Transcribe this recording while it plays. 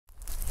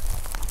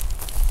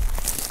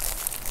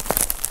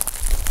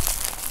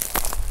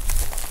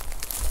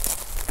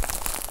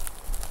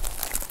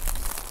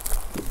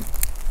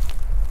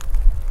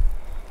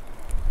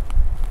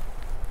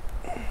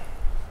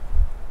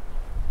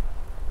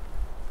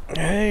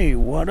Hey,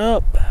 what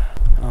up?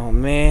 Oh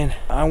man,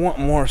 I want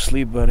more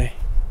sleep, buddy.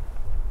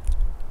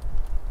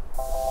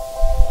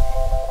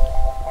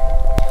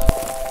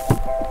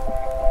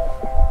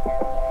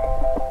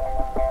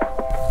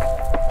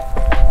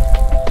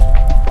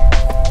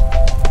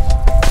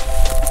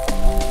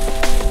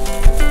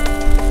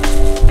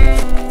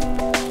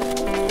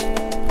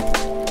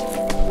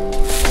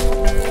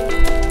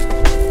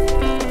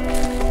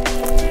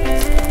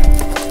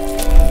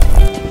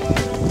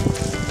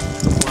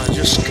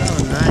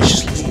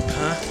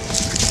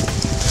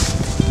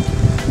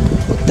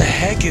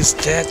 What is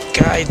that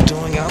guy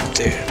doing out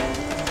there?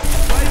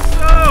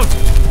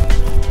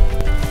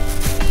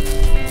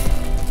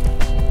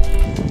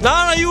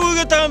 Наа юу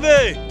хийгээд байгаа юм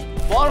бэ?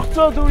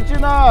 Борхцоо дүүж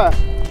байна.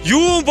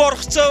 Юу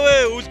борхцоо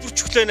вэ?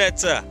 Үлбэрчглээ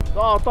найзаа.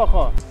 За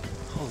одоохоо.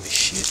 Holy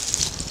shit.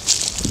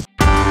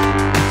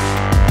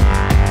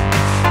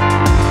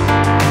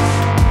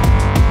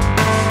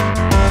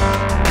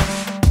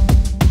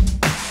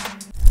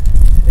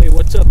 Hey,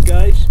 what's up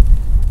guys?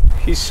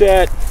 He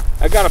said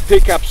I gotta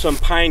pick up some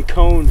pine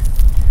cone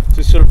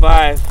to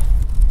survive.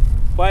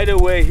 By the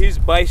way, his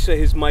Baysaa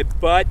is my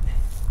bud.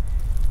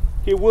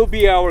 He will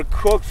be our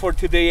cook for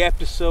today's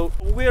episode.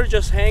 We're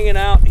just hanging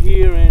out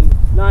here in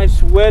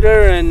nice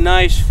weather and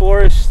nice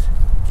forest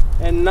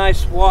and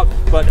nice walk,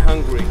 but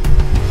hungry.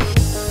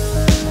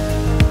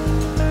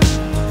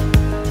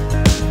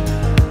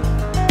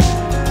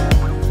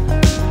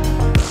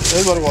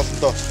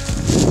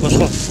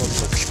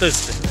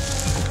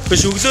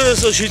 Биш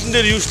өглөөс шилэн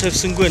дээр юу ч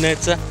тавьсангүй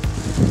найзаа.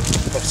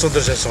 Борхцоо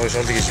дээр шаарсан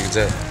Шорлог хийж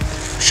зэ.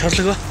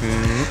 Шорлог ба?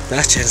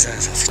 Наа ч сайн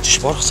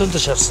сонсож. Борхцоо дээр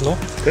шаарсан уу?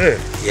 Тий.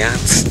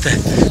 Яанцтай.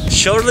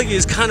 Shorlog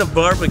is kind of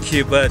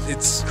barbecue, but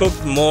it's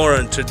cooked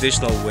more in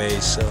traditional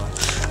ways. So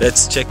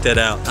let's check that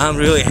out. I'm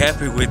really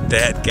happy with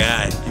that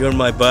guy. You're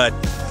my bud.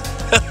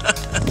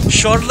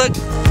 Shorlog.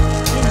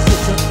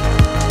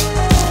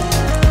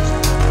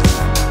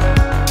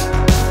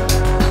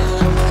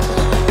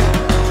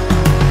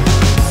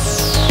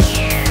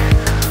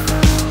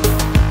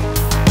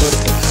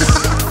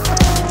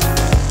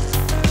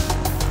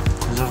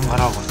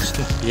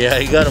 Yeah,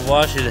 you gotta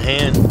wash his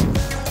hand.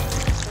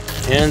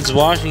 Hands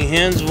washing,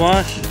 hands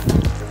wash.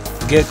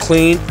 Get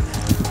clean.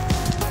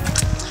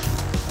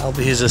 I'll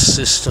be his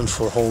assistant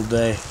for a whole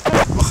day.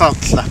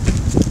 Махаатлаа.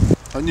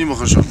 Хоны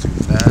махаа Шорлог.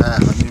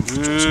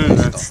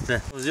 That's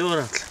the.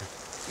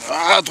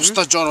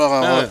 Тусдаа жор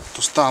байгаа.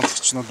 Тусдаа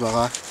амлагчнууд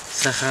байгаа.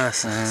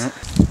 Сахаас.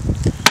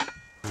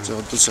 За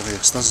одоо сахаа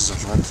яснаас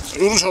залгаад.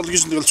 Өөр Шорлог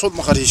гэж тэгэл цууд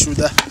махаар хийшүү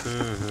дээ.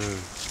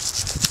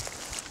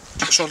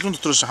 Шорлогын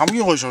дотроос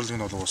хамгийн гоё Шорлог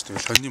нь бол уус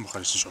тэгэл хоньны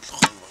махаар хийсэн Шорлог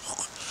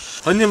байхгүй.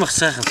 Хоньны мах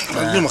сайхан.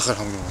 Хоньны махаар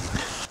хамгийн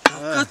гоё.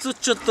 Кавказууд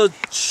ч одоо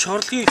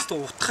Шорлогийн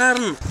утгаар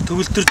нь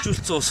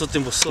төгөлдөржүүлсэн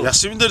усуудын босоо.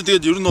 Ясвин дээр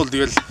тэгээд ер нь бол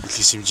тэгэл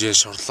хэлхийс хэмжээ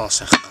шорлоо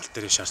сайхан гал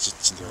дээрээ шаарч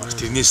идчихсэн тийм.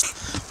 Тэрнээс л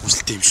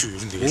үсэлтэй юм шүү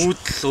ер нь тэгээд.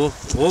 Үүдл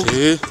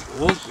үү?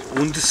 Уг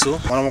үндэс үү?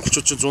 Манай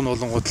монголчууд ч 100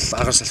 болонгууд л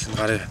агаар салхины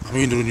гарын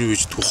хамгийн дөрөв нь юу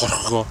гэж түүх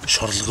хорхогоо,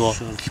 шорлогоо,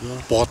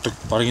 боодог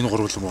баг энэ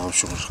гурван байгаа юм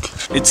шиг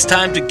гэх. It's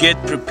time to get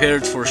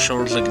prepared for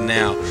Shorlog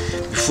now.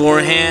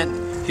 Beforehand,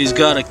 he's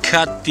got to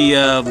cut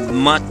the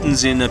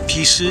muttons in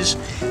pieces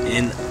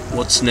and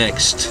what's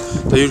next?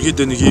 Та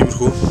ерөөдөө нэг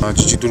иймэрхүү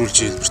жижиг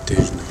дөрвөлжийн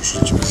хэлбэртэй ер нь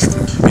хөшөлж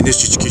байна. Энэс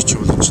жижиг хийч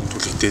бол энэ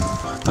түлэгтэй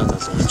хатаад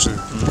алган чинь.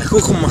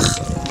 Ахиухан мах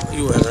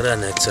юу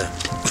агараа найзаа.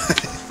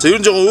 За ер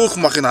нь жоохон өөх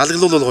махыг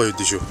алгалуулал гоё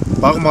өгдөө шүү.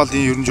 Баг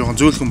малын ер нь жоохон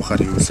зөөлхөн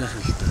махаар юу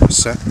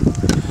сайн.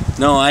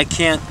 No, I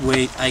can't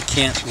wait. I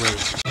can't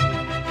wait.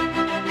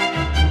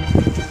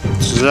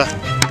 За.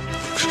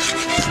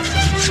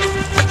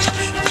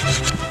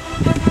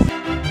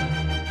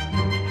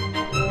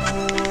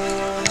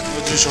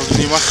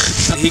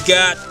 He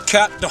got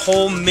cut the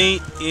whole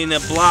meat in a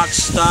block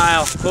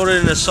style, put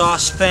it in a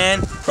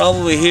saucepan.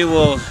 Probably he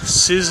will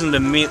season the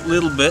meat a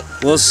little bit.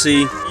 We'll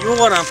see. You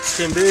want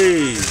to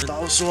be?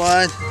 Taus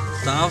wine.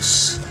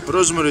 Taus.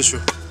 Rosemary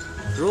show.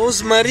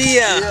 Rosemary.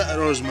 Yeah,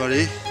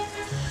 rosemary.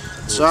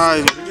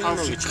 За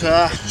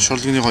Африка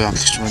Шорлогын гоё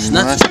амтлагч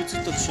байна.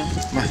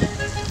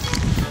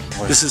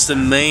 This is the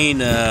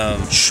main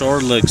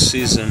Shorlog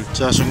season.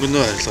 За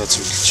шөнгөнөө харилцаа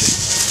зөвлөж.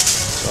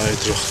 За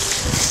идрэх.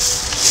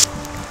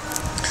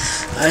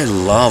 I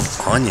love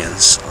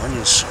onions.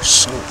 Onions are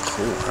so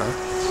cool, huh?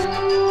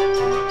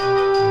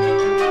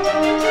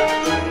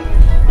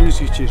 Юу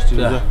хийчихэж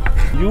байна?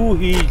 Юу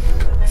хийх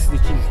гэсэн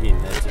чинь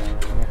хийнэ.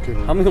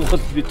 Хамгийн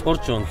гол би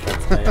турж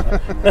унлаа.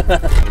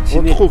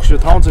 Удахгүй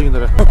шүү 5 цагийн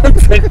дараа.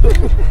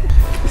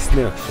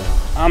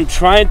 I'm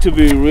trying to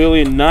be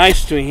really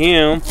nice to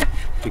him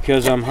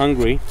because I'm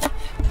hungry.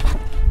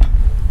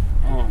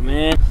 Oh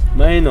man,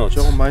 mayonnaise.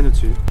 Жогон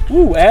mayonnaise.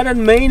 Ooh, added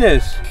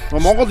mayonnaise.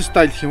 Монгол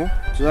стайл гэх юм уу?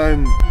 За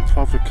энэ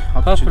Африк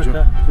хавч чинь.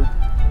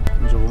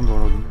 Жогон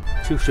ороод.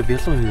 Чившээ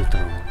бялуу хийгээд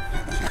байгаа юм.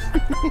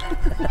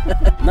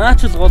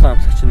 Наач л гол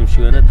амтлагч юм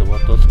шиг байна да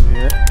бодвол.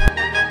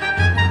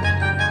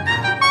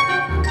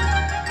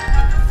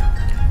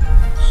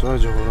 So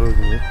жогон.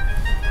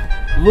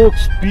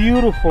 Looks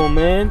beautiful,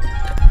 man.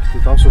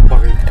 Давсуу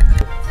баг юм.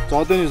 За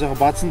одоо энэ сайхан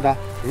баасан да.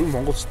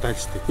 Монгол стайл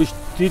шүү дээ. Биш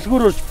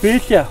дэлгүүр урж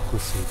бэлээ авах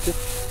гэсэн тийм.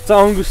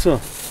 За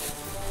өнгөрсөн.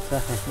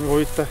 Сайхан.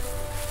 Уйтай.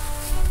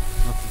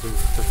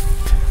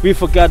 We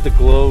forgot the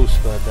gloves,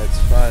 but that's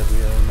fine. We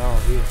are now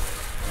here.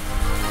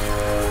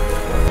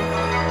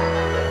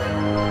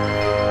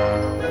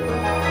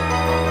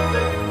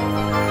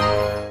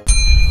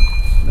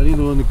 Нарийн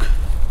нөгөө нэг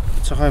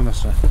цагаан юм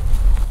асаа.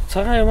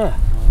 Цагаан юм аа.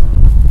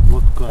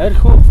 Водка.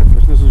 Архив.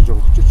 Тэрнээс нь жоо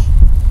өгчөөч.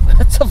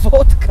 That's a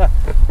vodka.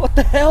 What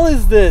the hell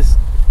is this?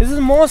 This is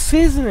more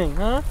seasoning,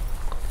 huh?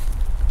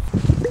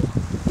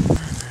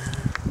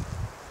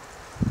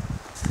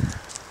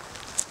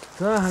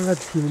 За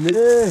хангаад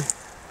хийнэ.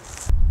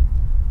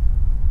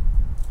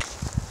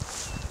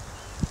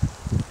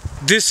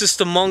 This is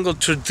the Mongol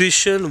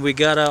tradition. We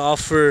gotta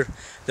offer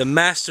the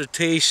master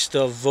taste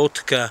of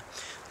vodka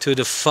to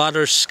the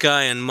Father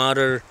Sky and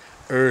Mother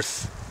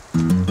Earth.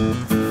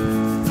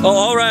 Oh,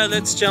 all right,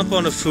 let's jump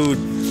on the food.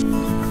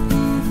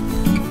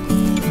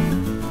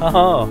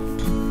 Haha.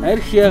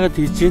 Арх яагаад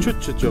хийж чинь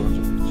чуч жоо.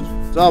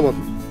 За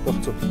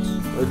болцоо.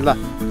 Ойлаа.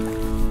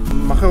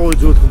 Махаа ой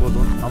зөөлөх юм бол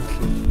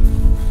амтлаа.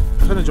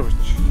 Ханаа жоо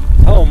чи.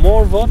 Oh,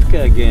 more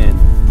vodka again.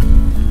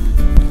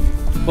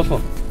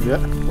 Болоо.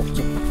 Яа,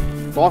 болцоо.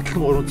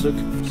 Доотлон 3 цаг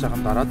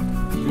сайхан дараад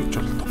юу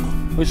ч болтохгүй.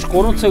 Хөөш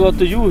 3 цаг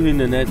одоо юу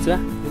хийнэ найзаа?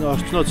 Энэ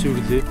орчноо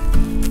цэвэрлээ.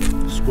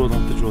 Сквад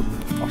амтаж болно.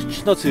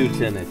 Орчноо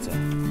цэвэрлээ найзаа.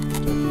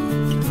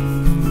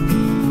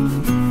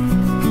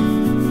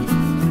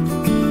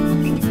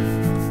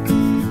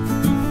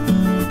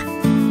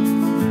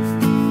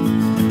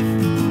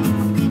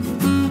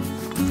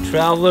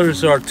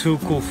 Travelers are too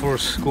cool for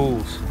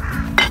schools.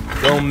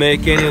 Don't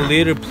make any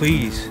litter,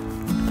 please.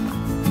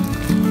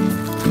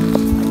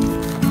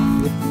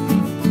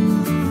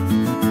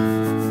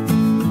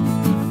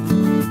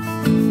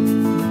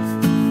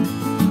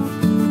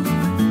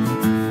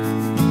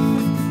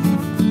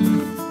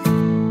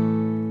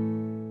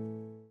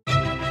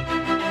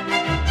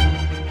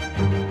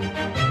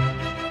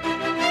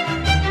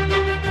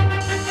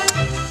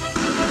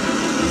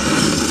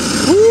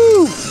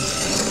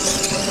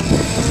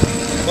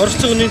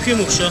 Орцог нэмэх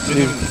юм уу шүү?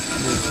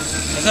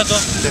 Дахиад оо.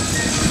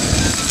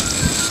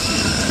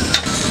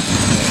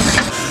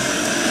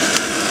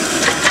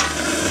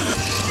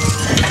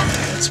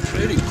 That's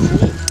pretty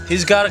cool.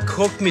 He's gotta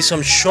cook me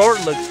some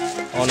shortleg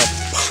on a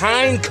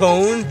pine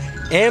cone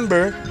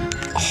amber.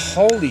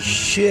 Holy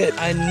shit,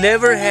 I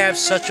never have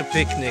such a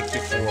picnic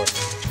before.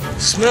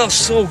 Smells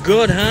so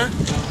good, huh?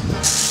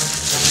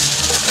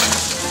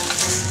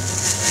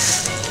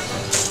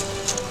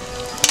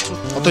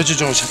 Одоо чи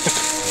жоо шатдаг.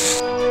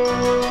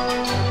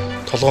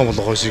 Толгоо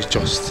болгоо шигж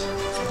байгаа шүү дээ.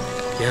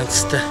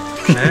 Янзтай.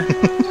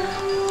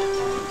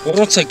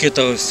 3 цаг гээд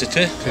байгаа юм шүү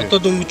тий. Одоо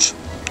дөнгөж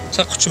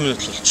цаг 30 минут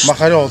л болчих. Мах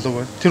харин болов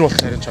байна. Тэр бол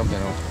харин чамд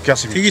байна.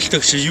 Газ юм. Тэгэлтэй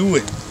чи юу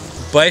вэ?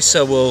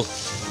 Baysaa will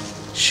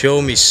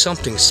show me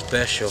something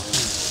special.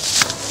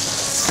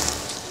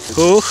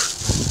 Хөөх.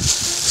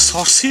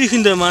 Сорс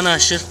хийхэндээ манай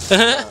ашир.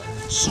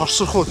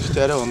 Сорсорхоо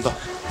гэхдээ арай ондоо.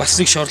 Бас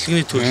нэг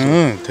шорлогны төл.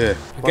 Тий.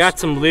 Got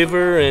some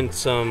liver and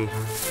some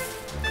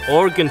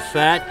organ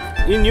fat.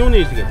 Энэ юу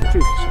нэлгээ?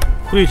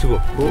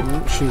 Хүрээлгөө.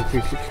 Шинэ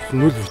хэлэх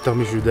нүл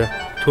витамин шүү дээ.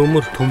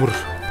 Төмөр.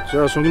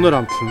 За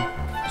сунгноор амтлана.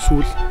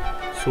 Сүүл.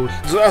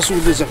 За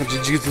сүүлээ сайхан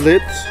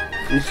жижиглээд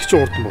илгч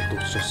урдан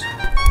болдог учраас.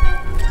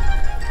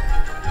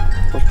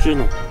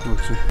 Болчихно.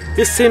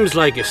 This seems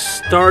like a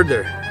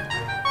starter.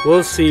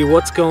 We'll see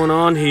what's going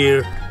on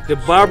here. The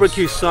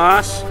barbecue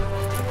sauce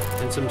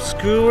and some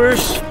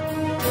skewers.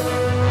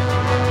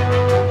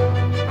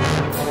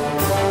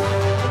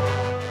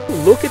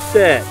 Look at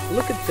that.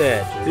 Look at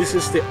that. This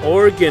is the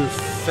organ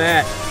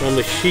fat from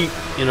the sheep,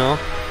 you know.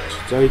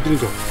 За эдрийн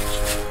зов.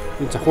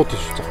 Энэ захууд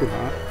шүү. Захууд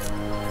аа.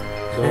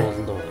 За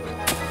болондоо.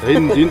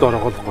 Энд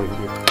ороогоо гоё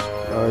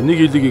юм. Нэг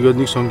хилэг игээд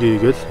нэг сонгийн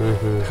игээл.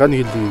 Дахиад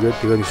нэг хилэг игээд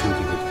тэгээ нэг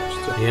шүүл игээл.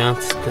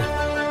 Янзтай.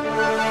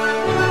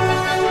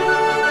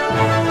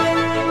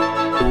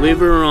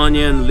 Liver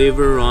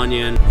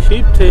onion,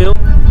 sheep tail.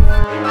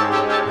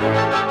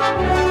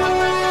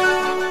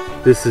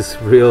 This is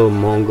real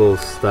Mongol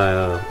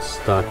style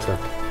starter.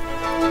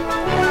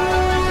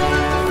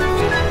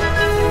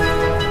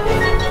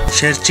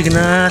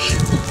 Шарчигнаал.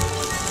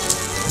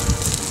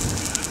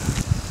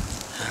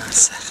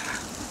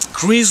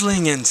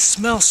 Grizzling and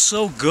smells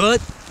so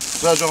good.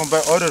 За жоохон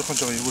ойр ойрхон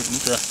жоохон юу гэдэг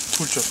нь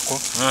түлж болохгүй.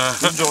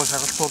 Энэ жоохон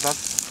шагалтуулаад.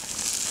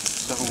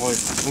 Сайхан гоё.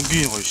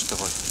 Өнгийн гоё штэ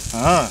гоё.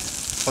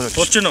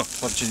 Болж гинөө.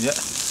 Болж гинэ.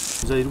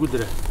 За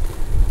эргүүлээрэй.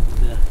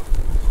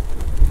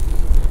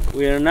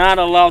 We are not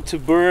allowed to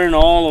burn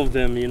all of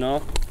them, you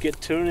know.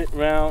 Turn it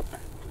around.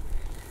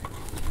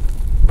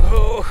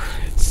 Oh,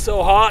 it's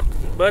so hot,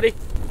 buddy.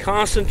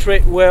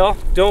 Concentrate well.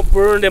 Don't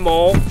burn them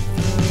all.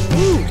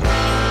 Woo.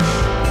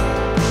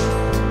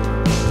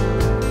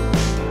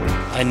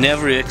 I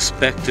never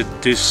expected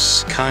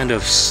this kind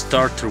of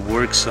starter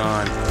works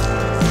on.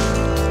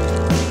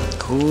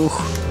 Cool.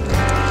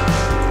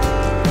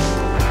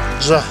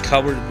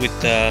 Covered with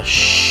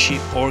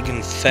sheep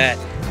organ fat.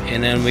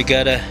 And then we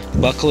gotta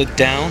buckle it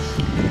down.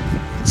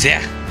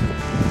 Yeah.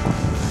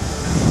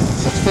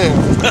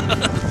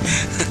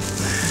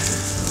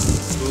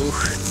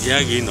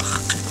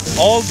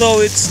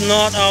 Although it's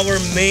not our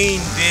main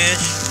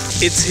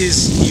dish, it's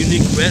his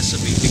unique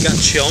recipe. He got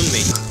shown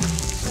me.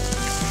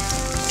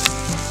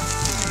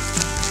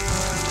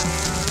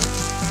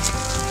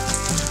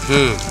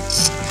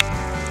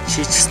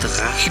 Чи ч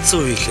галцсан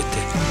үйлээ.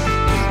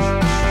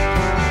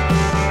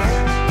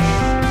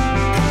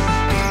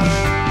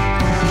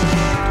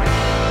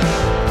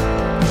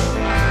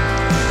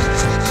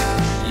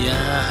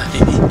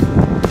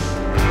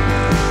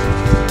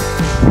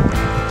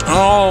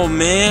 Oh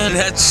man,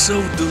 that's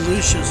so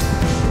delicious.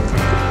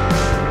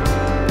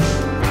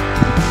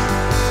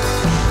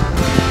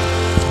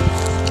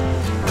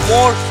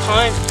 More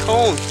pine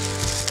cone.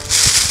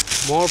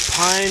 More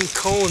pine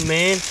cone,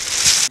 man.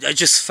 I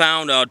just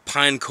found out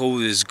pine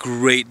cone is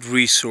great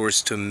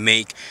resource to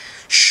make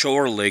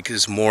Shorlog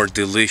is more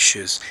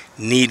delicious.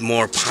 Need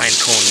more pine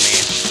cone,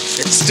 man.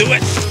 Let's do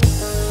it.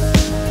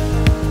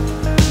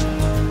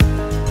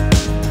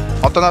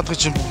 Одоо наадах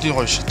чинь бүгдийг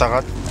гоё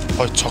шатаагаад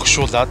гоё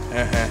цогшуулаад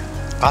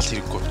гал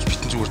хэрэггүй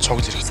битэн зүгээр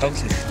цогл хэрэгтэй.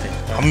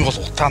 Хамгийн гол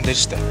утаан дээр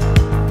штэ.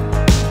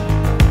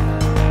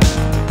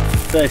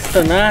 За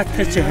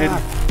наадах чи харин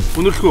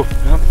үнэрлэхүү.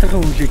 намтараа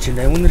үлээж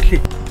байна.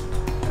 Үнэрлээ.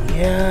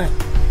 Yeah.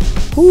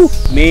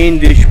 Main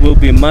dish will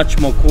be much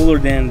more cooler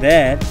than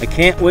that. I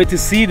can't wait to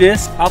see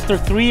this. After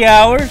 3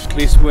 hours, at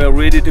least we're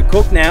ready to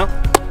cook now.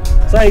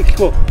 За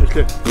ихэхгүй.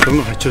 Ирлээ.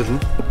 Дөнгө хачаална.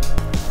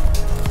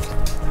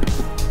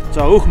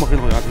 За өөх мах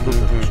энэ гоё ядан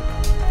дөрөв.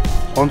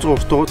 Гонцгой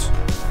уртууц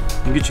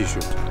ингэж хийш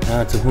үү.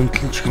 За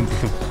хүндлэн ч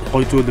хэмбэлэн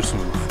гоё зөөлөрсөн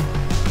юм.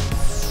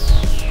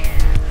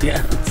 Yeah,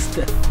 it's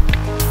that.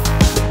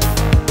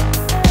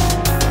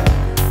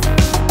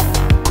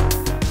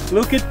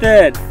 Look at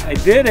that. I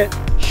did it.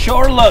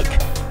 Shorlog.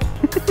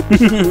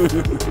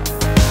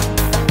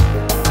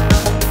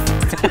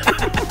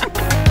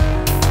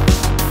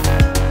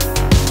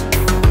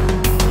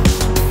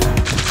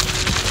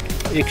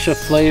 Extra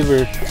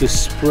flavor to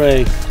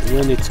spray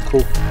when it's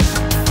cooked.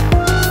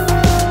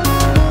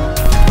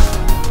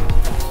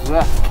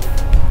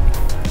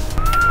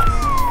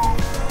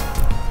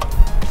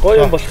 Гоё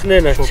юм болох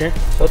нэ наа чи.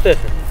 Одоо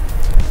яах вэ?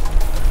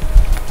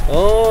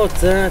 Oh,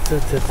 за.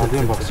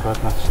 Адын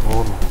багсгаад наач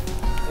нуур.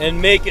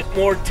 And make it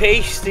more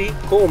tasty.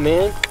 Cool,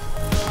 man.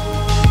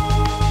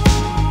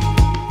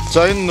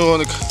 За энэ нөгөө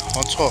нэг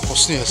онцгой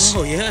хусны ялсан.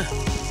 Oh yeah.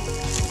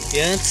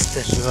 Yeah, it's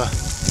that.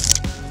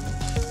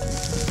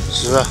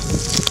 За.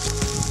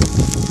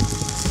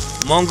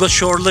 Mongol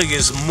Shorlog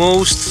is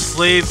most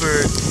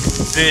flavored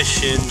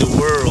dish in the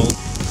world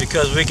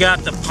because we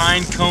got the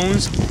pine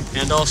cones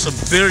and also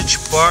birch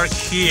bark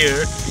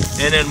here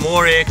and then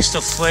more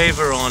extra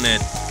flavor on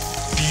it.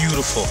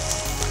 Beautiful.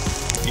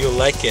 You'll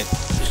like it.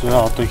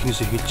 За одоо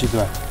ихнээсээ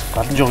хэлчихэл бай.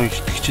 Галан жоо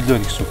ихчил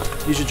байна гэсэн үг.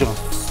 Ийшэж байгаа.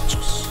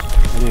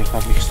 Арай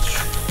гал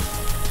ихсэж.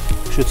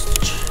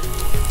 Шүтчих.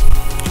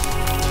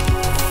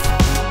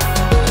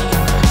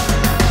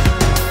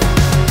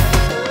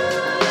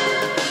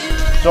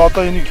 За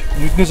одоо энийг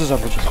нүднээсээ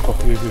салгаж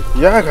болохгүй.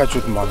 Яагаад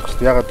хажууд нь маань гэсэн.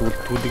 Яагаад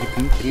түлэгд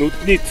нь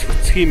Нүдний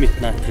цэцгийн мэт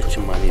наатар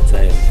чинь манай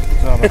заяа.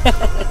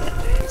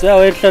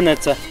 За баярлалаа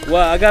найзаа.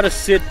 Well, I gotta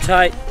sit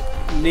tight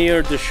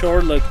near the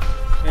Shorlog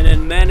and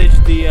then manage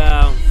the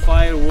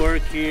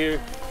firework here.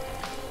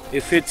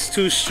 If it's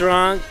too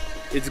strong,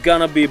 it's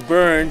gonna be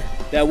burned.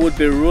 That would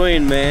be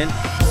ruined, man.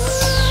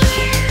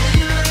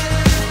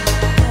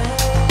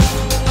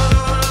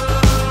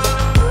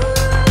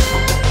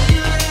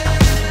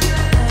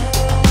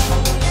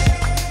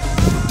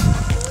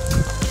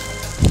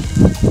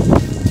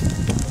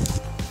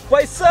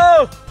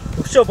 Baysaa!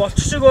 Өшөө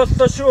болчих шиг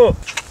боллоо шүү.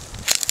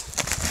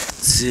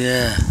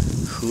 За.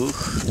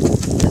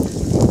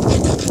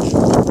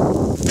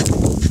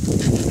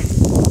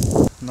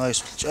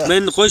 Nice.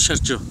 Мен гоё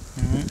шарж юу.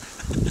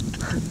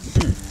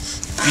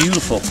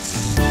 Beautiful.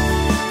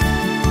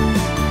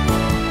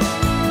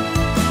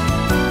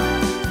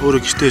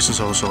 Өөрөө гэртээсэн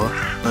соос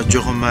байгаа.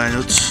 Жоохон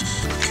майонез,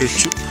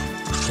 кетчуп.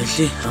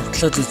 Тэли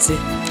хамтлаад үзье.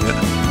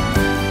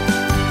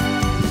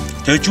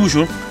 Тэгж юу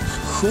шүү?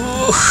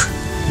 Хөөх.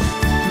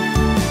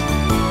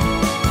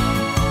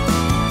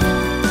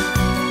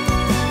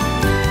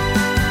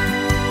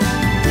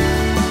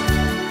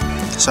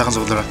 Сайхан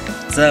зөвлөрөө.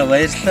 За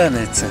баярлалаа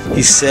найзаа.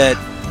 He said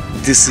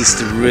this is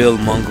the real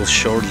Mongol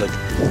Shorlog,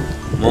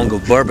 Mongol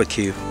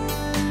barbecue.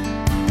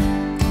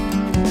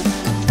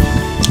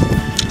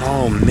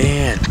 Oh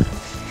man,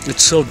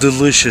 it's so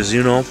delicious,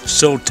 you know,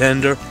 so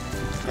tender.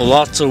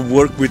 Lots of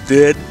work we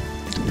did.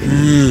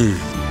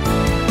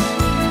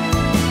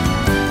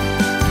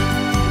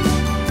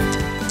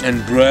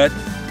 And bread.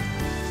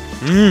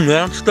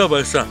 Ямартай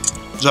байсан.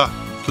 За,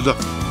 төлөө.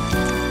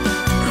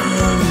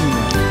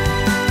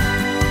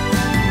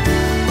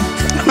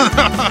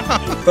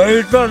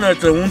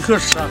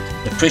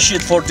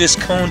 Appreciate for this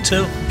cone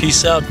too.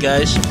 Peace out,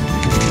 guys.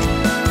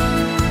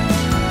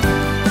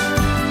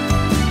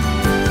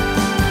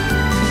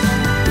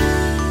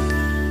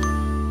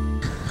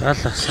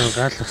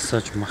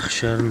 Галасаж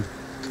махшарна.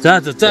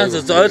 За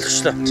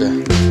ойлголцлоо.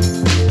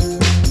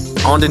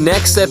 On the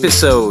next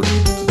episode,